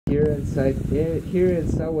here inside the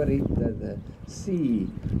Sea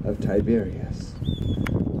of Tiberias.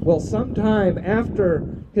 Well, sometime after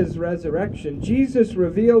his resurrection, Jesus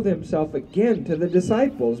revealed himself again to the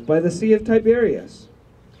disciples by the Sea of Tiberias.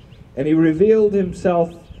 And he revealed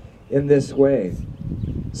himself in this way.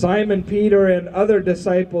 Simon Peter and other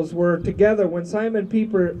disciples were together when Simon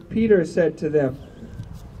Peter said to them,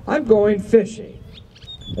 "I'm going fishing."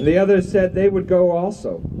 And the others said they would go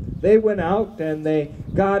also. They went out and they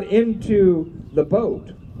got into the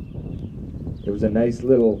boat. It was a nice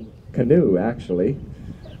little canoe, actually.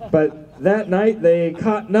 But that night they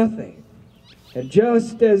caught nothing. And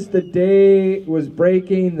just as the day was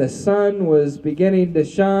breaking, the sun was beginning to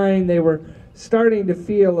shine, they were starting to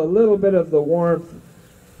feel a little bit of the warmth.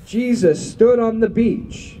 Jesus stood on the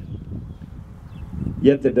beach.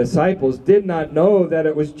 Yet the disciples did not know that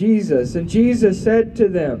it was Jesus. And Jesus said to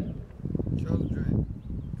them, "Children,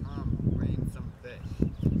 come bring some fish."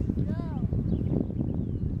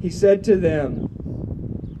 He said to them,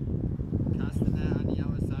 "Cast the net on the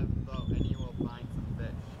other side of the boat and you will find some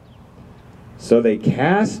fish." So they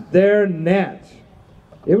cast their net.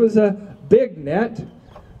 It was a big net.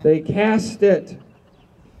 They cast it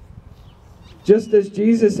just as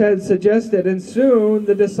Jesus had suggested, and soon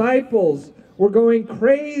the disciples were going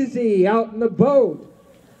crazy out in the boat.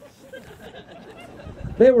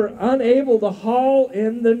 They were unable to haul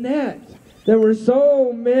in the net. There were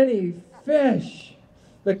so many fish.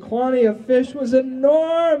 The quantity of fish was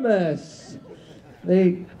enormous.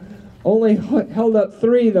 They only held up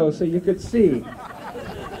 3, though, so you could see.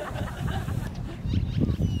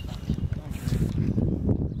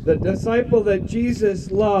 The disciple that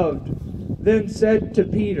Jesus loved then said to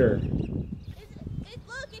Peter,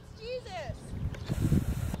 Look, it's Jesus.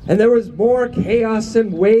 and there was more chaos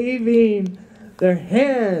and waving their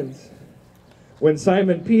hands. When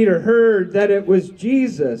Simon Peter heard that it was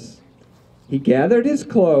Jesus, he gathered his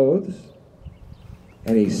clothes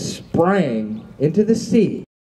and he sprang into the sea.